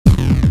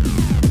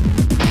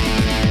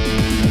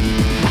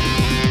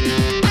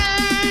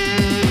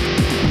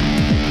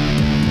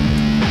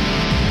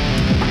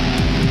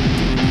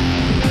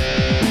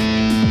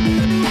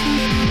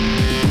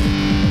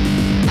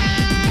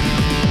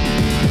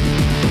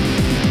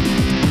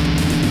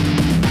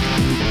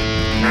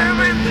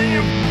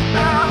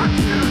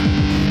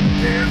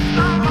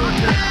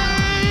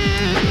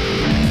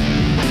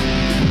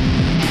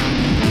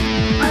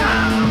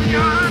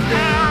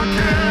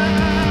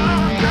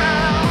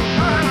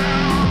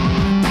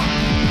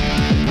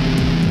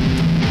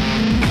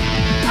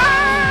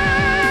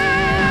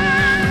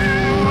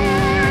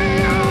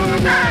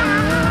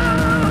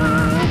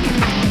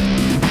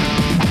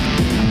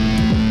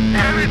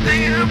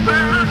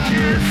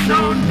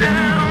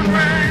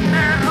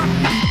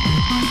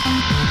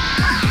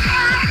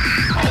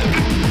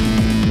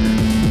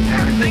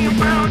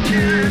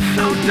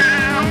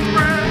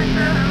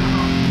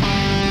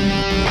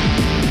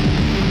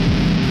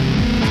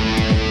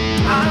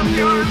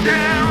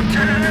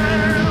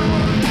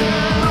downtown,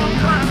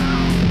 downtown.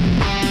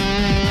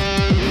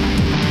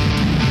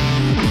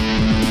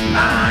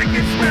 I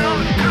can smell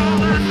the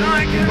colors,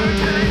 I can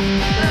taste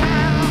the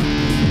sound.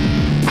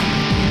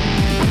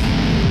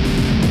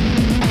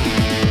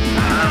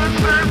 I'll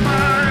spread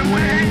my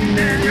wings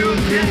and you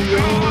can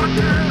go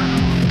down.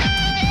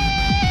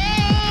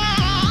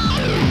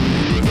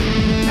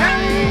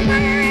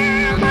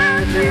 Everything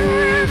about you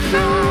is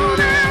so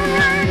down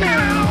right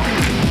now.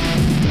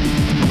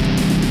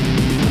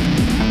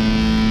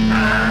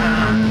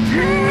 I'm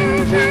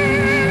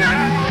changing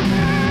out.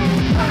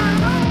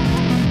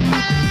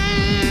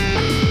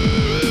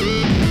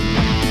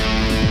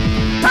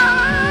 I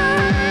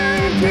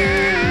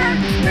can't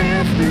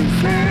express the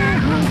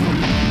sound.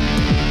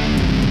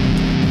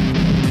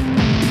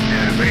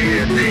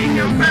 Everything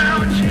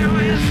about you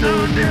is so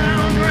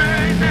down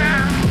right now.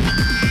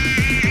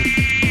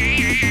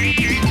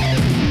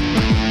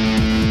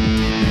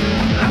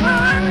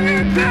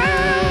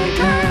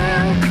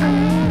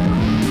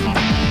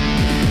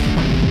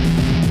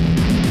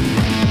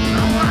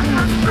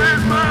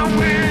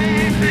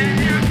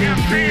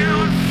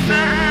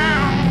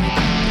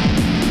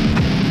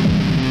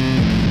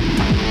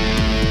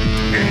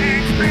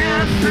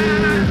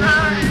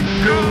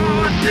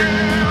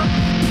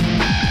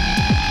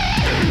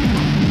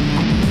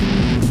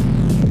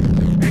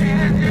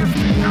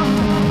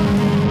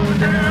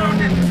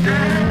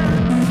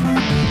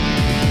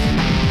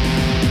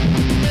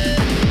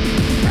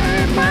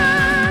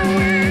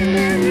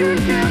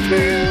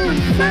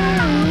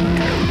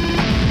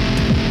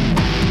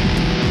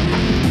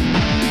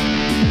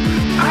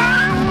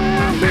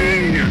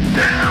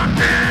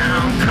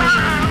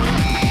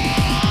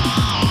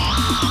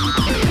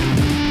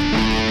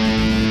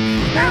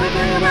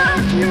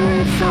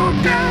 So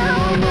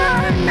down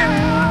right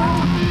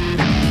now.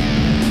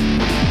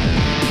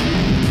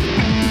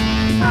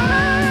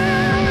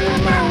 I'm on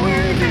my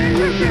way and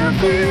you can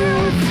feel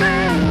the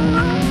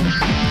sound.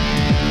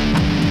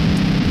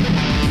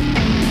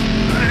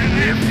 And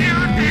if you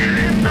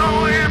didn't know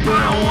it,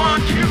 but I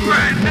want you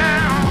right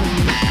now.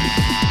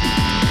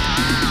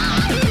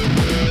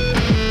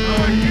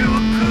 Or you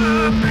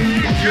could be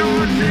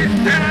Josie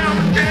down,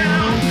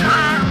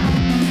 downtown,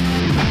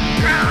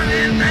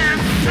 drowning that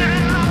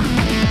sound.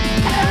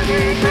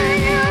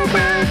 Everything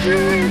about you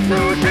is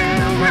so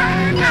down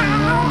right now.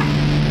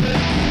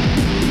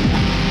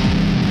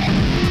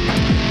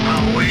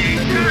 We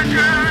could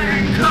drown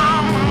and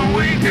come,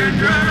 we could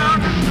drown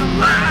in the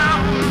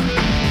loud.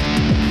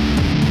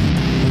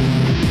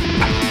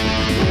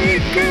 We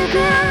could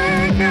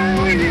drown and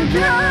we could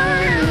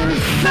drown in the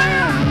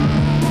sound.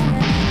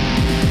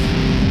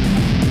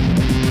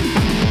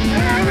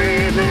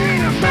 Everything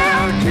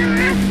about you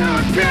is so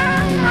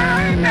down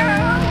right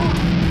now.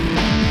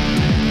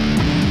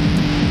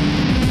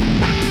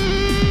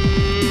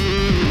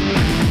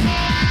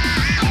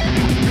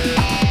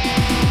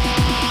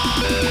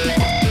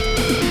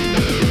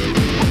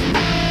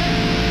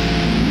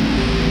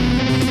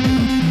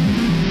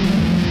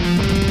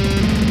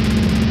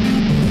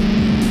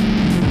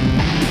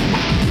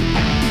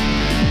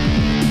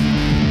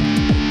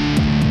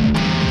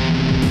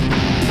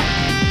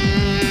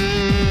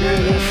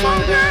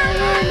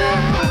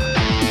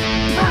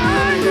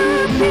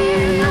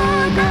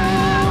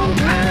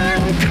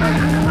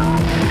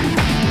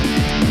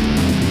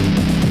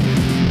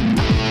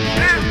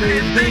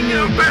 Everything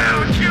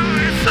about you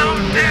is so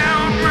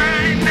down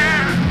right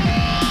now.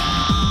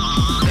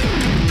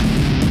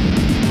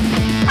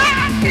 I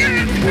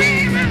can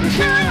scream and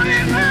shout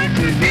and I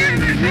can get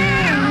it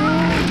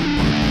down.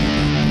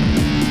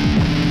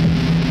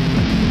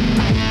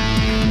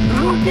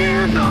 Who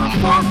gives a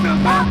fuck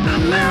about the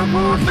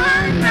levels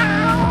right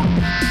now?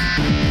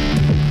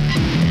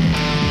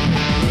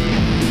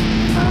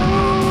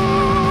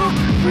 Oh,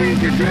 we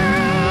can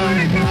drown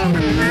and come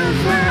in this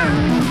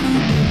sound.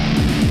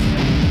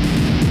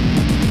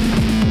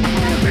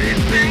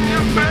 Everything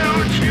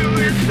about you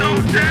is so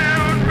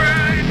down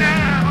right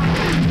now,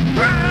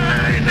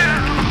 right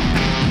now.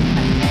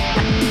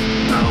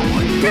 Oh,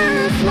 we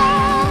get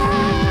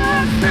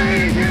lost, stay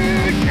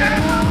here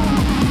down.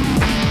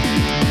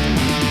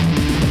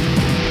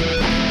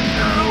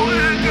 Oh,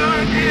 we're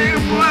gonna get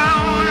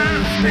wild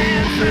and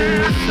spin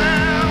this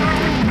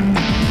sound.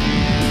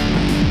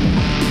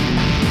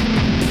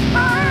 I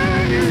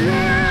get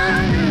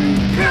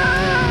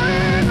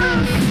in the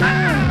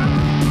sound.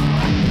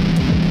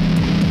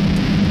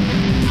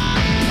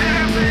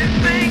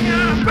 Everything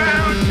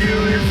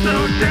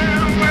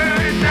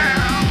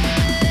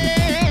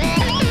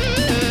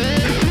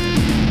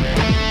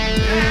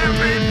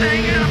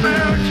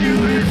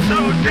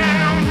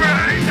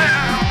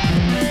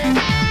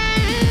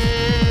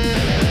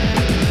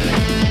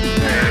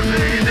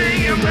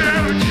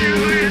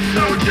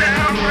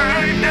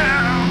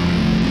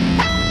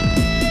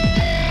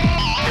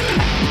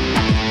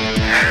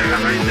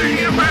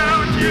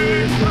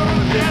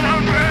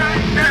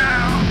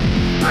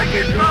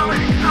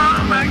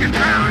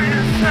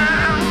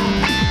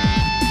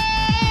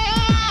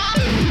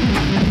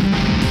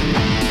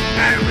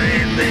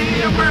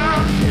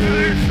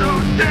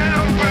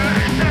down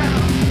right now.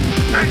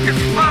 I can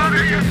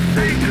slaughter your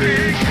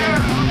sacred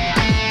cow.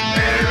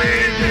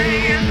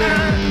 Everything is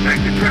done. I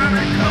can drown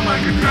and come, I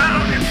can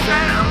drown in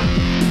sound.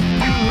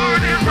 You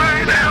heard it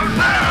right out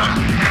loud.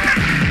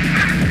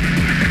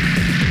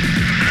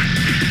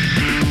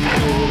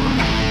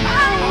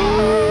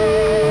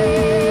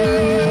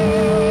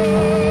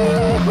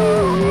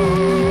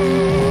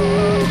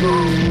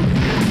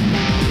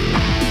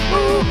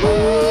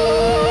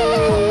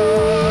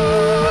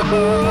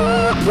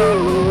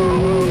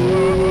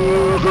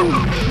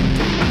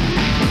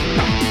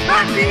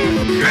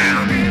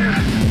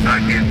 I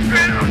can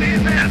drown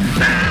in that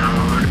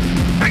sound.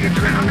 I can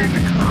drown in the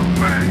calm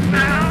right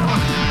now.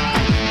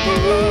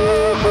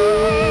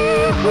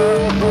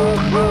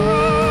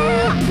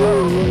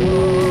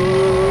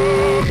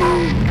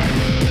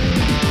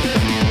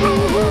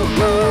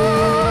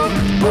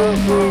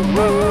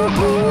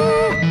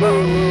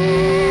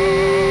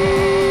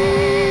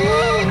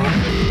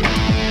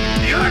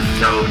 You're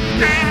so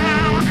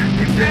down,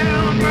 you're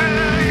down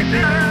right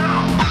now.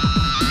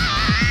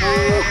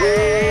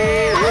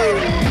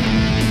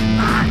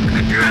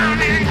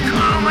 Drowning,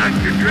 come like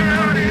you're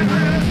drowning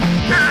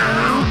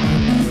now.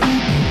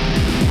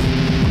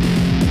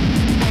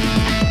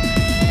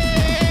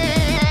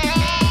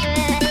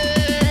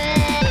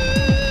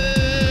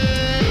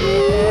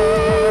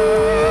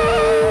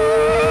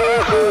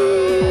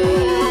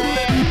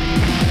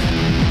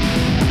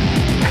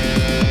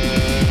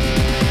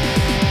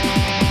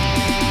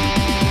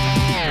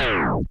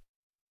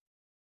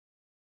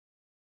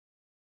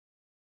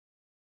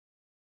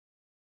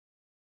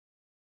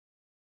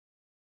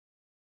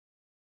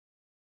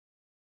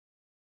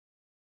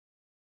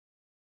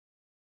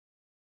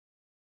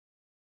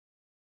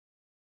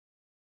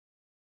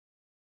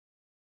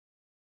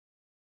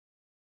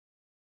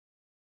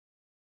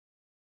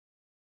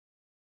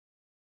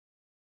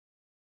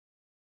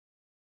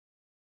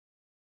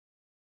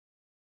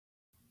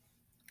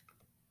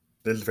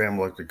 This is Van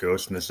Like the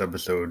Ghost, and this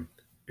episode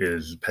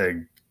is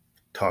Peg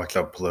Talks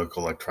Up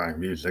Political Electronic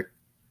Music,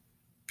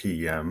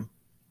 PEM,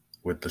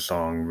 with the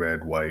song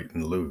Red, White,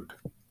 and Lewd.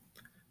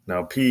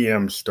 Now,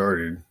 PEM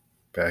started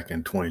back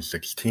in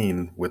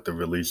 2016 with the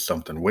release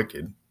Something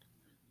Wicked,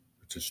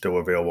 which is still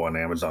available on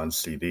Amazon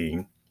CD,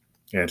 and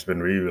it's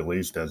been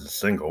re-released as a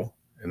single,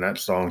 and that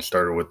song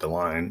started with the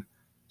line,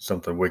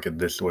 Something Wicked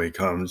This Way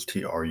Comes,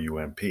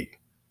 TRUMP,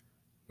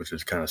 which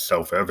is kind of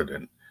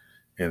self-evident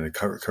in the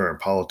current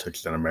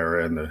politics in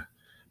America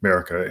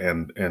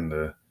and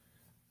the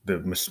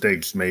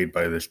mistakes made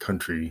by this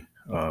country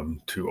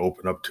to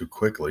open up too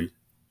quickly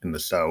in the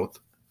South,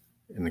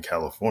 in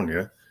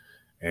California,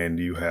 and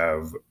you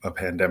have a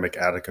pandemic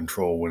out of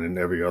control when in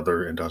every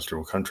other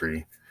industrial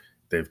country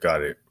they've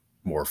got it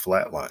more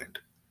flatlined.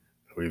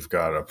 We've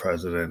got a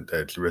president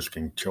that's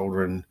risking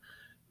children,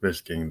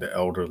 risking the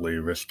elderly,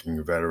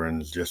 risking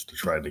veterans just to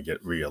try to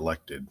get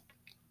reelected,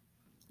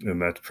 and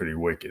that's pretty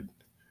wicked.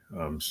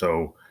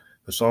 So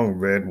the song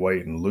Red,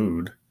 White, and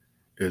Lewd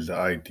is the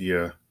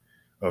idea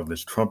of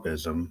this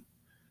Trumpism,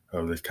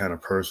 of this kind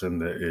of person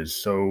that is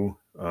so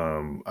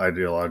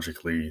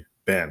ideologically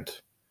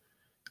bent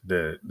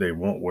that they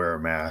won't wear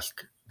a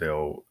mask.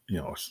 They'll,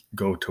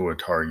 go to a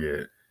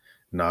Target,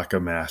 knock a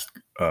mask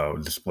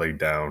display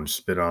down,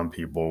 spit on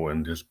people,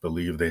 and just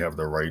believe they have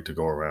the right to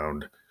go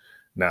around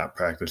not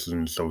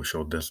practicing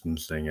social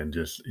distancing and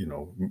just,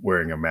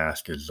 wearing a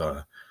mask is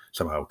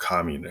somehow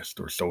communist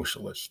or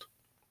socialist.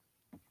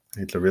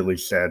 It's a really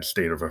sad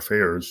state of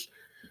affairs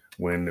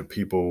when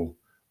people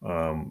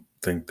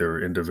think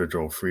their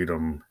individual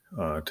freedom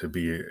to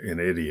be an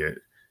idiot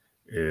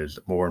is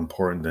more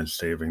important than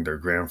saving their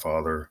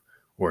grandfather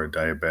or a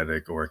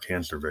diabetic or a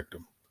cancer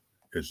victim.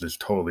 It's just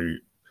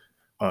totally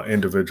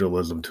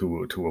individualism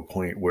to a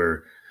point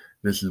where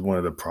this is one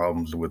of the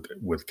problems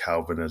with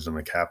Calvinism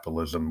and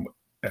capitalism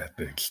at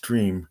the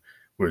extreme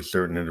with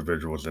certain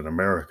individuals in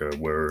America,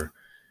 where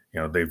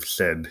they've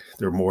said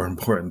they're more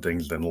important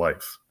things than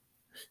life.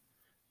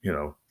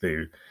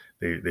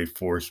 They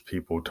force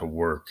people to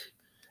work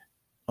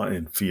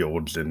in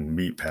fields and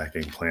meat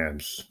packing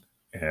plants,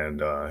 and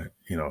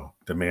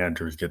the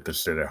managers get to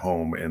sit at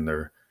home in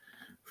their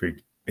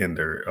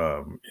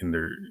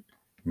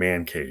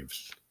man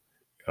caves,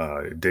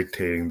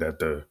 dictating that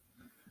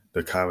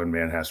the common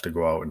man has to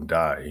go out and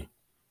die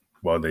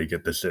while they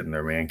get to sit in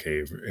their man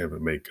cave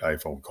and make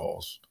iPhone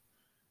calls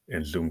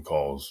and Zoom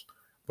calls,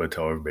 but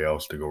tell everybody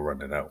else to go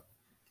run it out.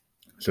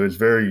 So it's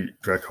very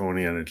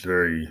draconian. It's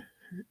very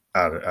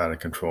out of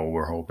control.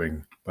 We're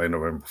hoping by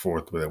November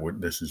 4th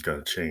that this is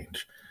going to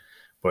change.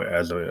 But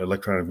as an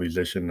electronic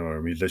musician or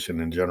a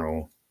musician in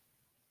general,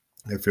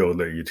 I feel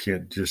that you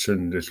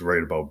shouldn't just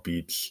write about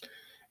beats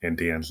and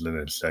dancing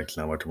and sex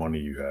and how much money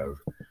you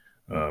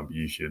have.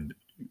 You should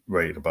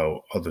write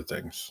about other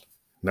things.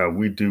 Now,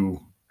 we do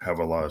have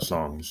a lot of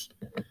songs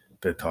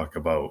that talk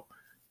about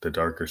the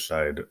darker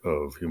side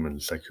of human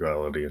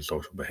sexuality and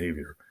social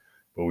behavior,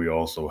 but we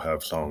also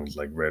have songs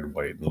like Red,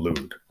 White, and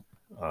Lewd.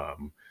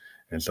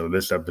 And so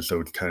this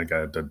episode kind of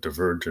got the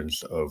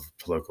divergence of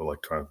political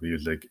electronic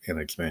music and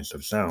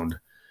expansive sound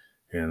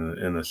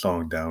In the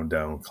song Down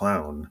Down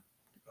Clown,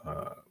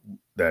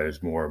 that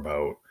is more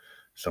about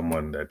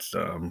someone that's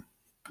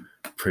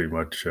pretty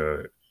much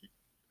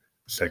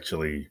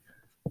sexually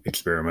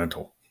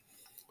experimental.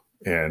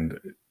 And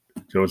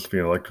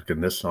Josephine Electric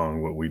in this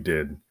song, what we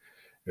did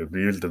is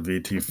we used the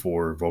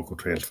VT4 vocal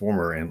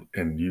transformer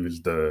and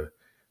used the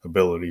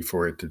ability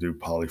for it to do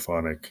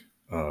polyphonic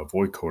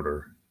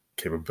vocoder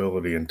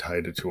capability and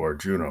tied it to our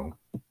Juno,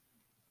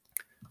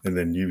 and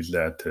then used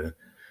that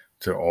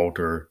to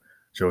alter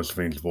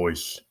Josephine's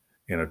voice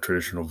in a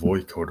traditional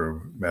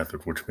vocoder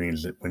method, which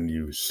means that when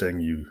you sing,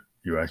 you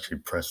actually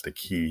press the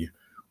key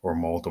or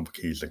multiple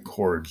keys and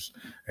chords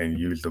and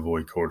use the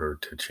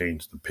vocoder to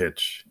change the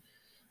pitch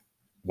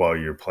while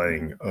you're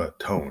playing a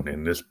tone.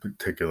 In this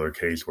particular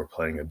case, we're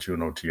playing a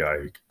Juno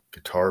GI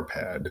guitar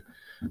pad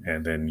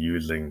and then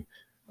using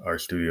our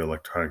Studio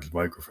Electronics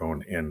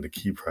microphone and the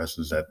key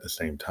presses at the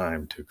same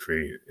time to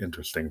create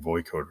interesting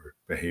vocoder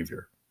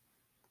behavior.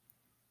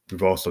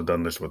 We've also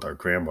done this with our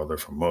grandmother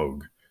from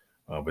Moog,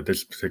 but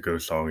this particular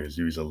song is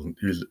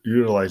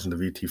utilizing the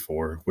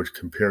VT4, which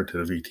compared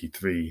to the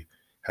VT3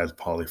 has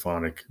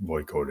polyphonic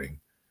vocoding,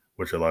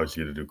 which allows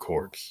you to do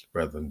chords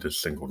rather than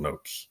just single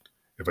notes.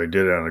 If I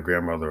did it on a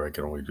grandmother, I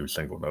can only do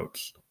single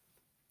notes.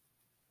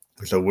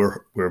 So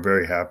we're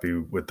very happy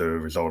with the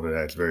result of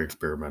that. It's very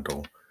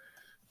experimental.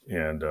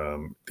 And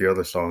the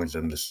other songs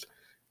in this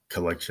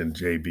collection,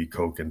 J.B.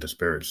 Coke and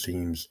Disparate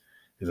Scenes,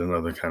 is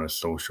another kind of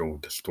social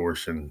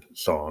distortion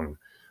song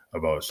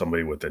about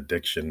somebody with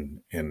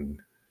addiction and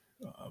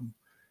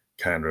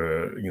kind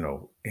of,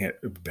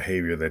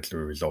 behavior that's the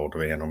result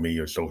of anomie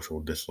or social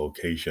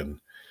dislocation.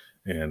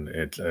 And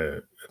it's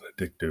an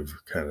addictive,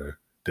 kind of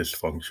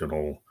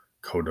dysfunctional,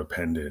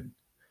 codependent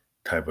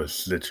type of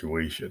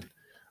situation.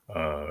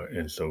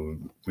 And so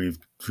we've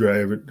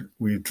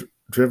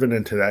driven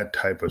into that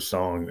type of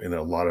song in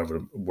a lot of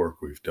the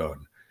work we've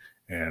done.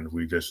 And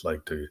we just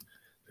like to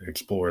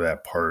explore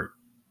that part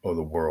of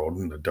the world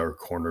in the dark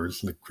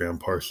corners. Like Graham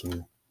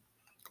Parsons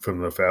from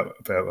the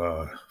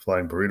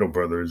Flying Burrito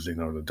Brothers,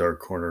 the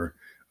dark corner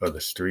of the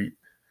street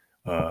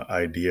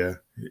idea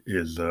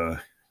is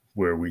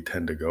where we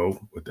tend to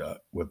go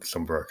with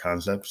some of our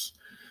concepts.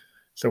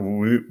 So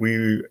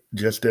we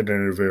just did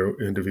an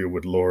interview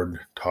with Lord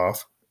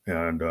Toff,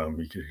 and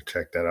you can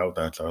check that out.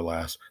 That's our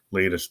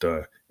latest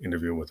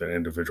interview with an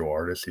individual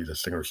artist. He's a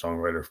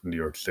singer-songwriter from New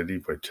York City,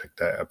 but check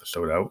that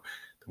episode out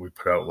that we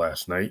put out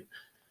last night.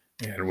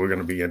 And we're going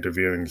to be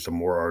interviewing some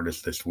more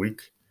artists this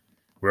week.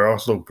 We're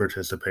also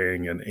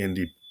participating in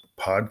Indie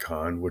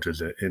PodCon, which is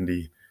an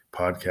indie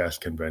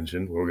podcast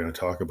convention. We're going to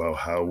talk about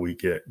how we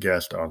get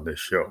guests on this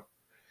show.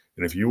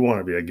 And if you want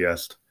to be a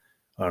guest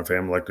on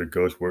Family Electric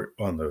Ghost, we're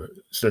on the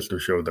sister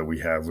show that we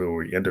have where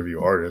we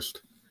interview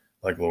artists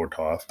like Lord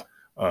Toff.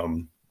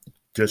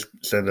 Just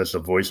send us a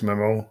voice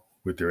memo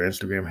with your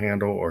Instagram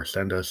handle or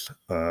send us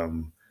a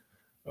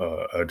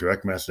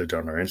direct message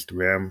on our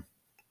Instagram,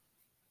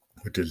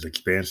 which is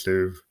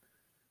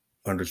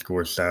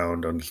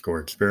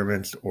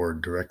expansive_sound_experiments, or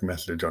direct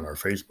message on our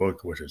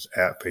Facebook, which is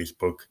at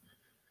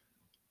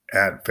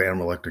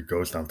Phantom Electric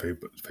Ghost on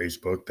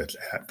Facebook. That's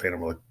at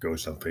Phantom Electric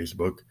Ghost on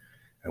Facebook.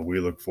 And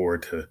we look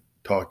forward to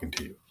talking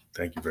to you.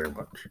 Thank you very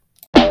much.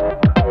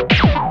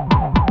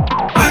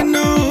 I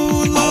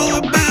know all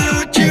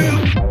about you,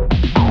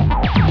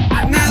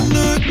 and that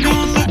look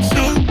don't look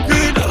so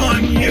good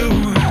on you.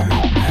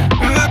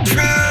 A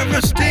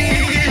travesty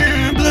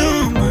in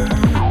bloom,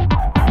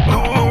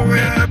 all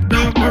wrapped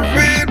up with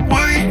red,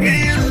 white,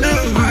 and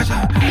blues.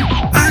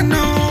 I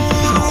know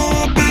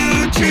all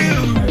about you,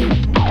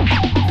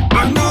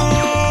 I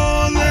know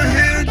all the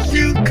heads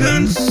you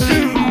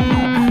consume.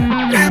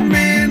 At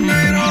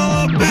midnight,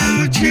 all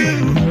about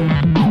you.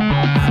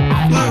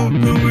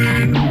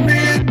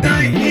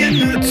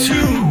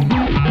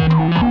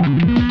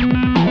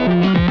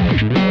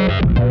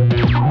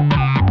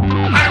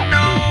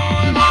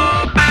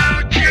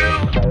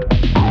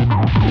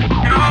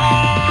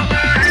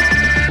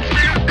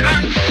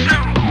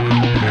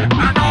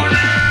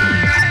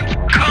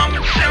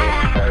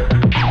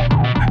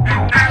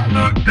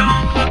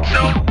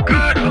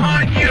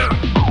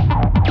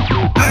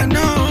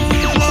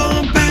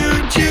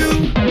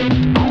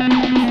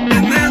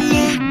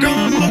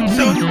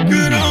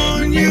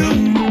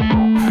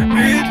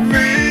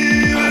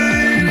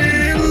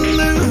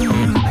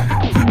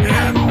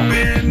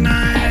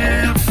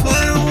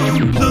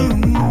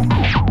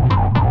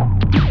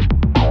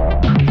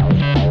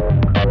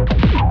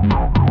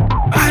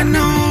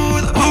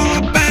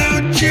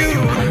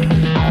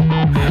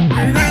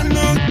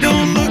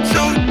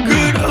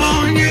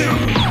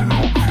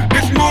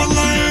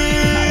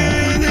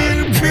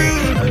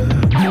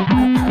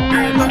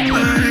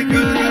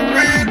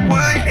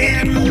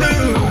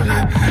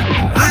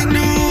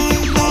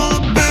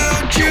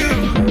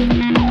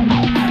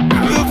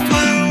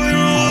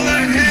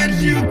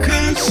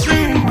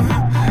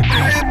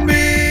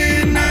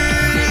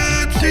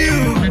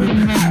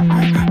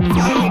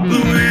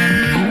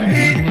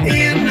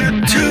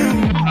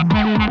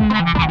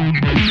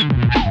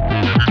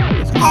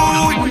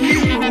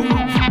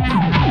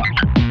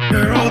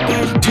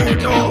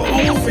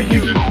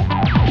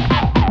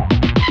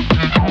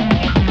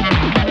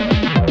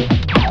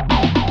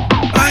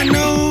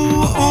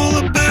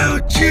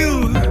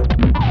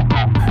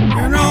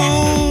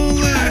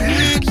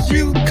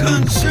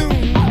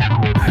 consume.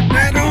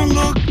 That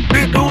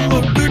don't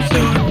look good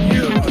on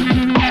you.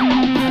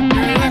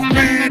 It's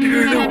better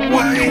to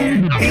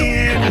white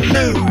and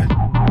blue.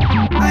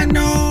 I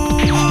know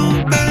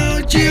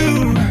about you.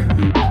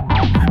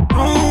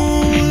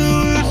 All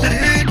those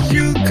ads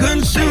you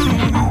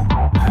consume.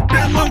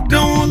 That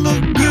don't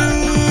look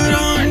good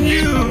on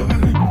you.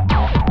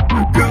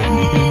 Go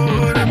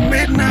to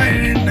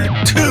midnight in the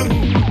tube.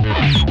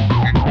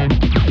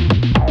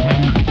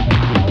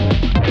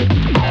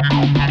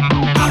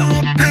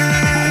 I'll pass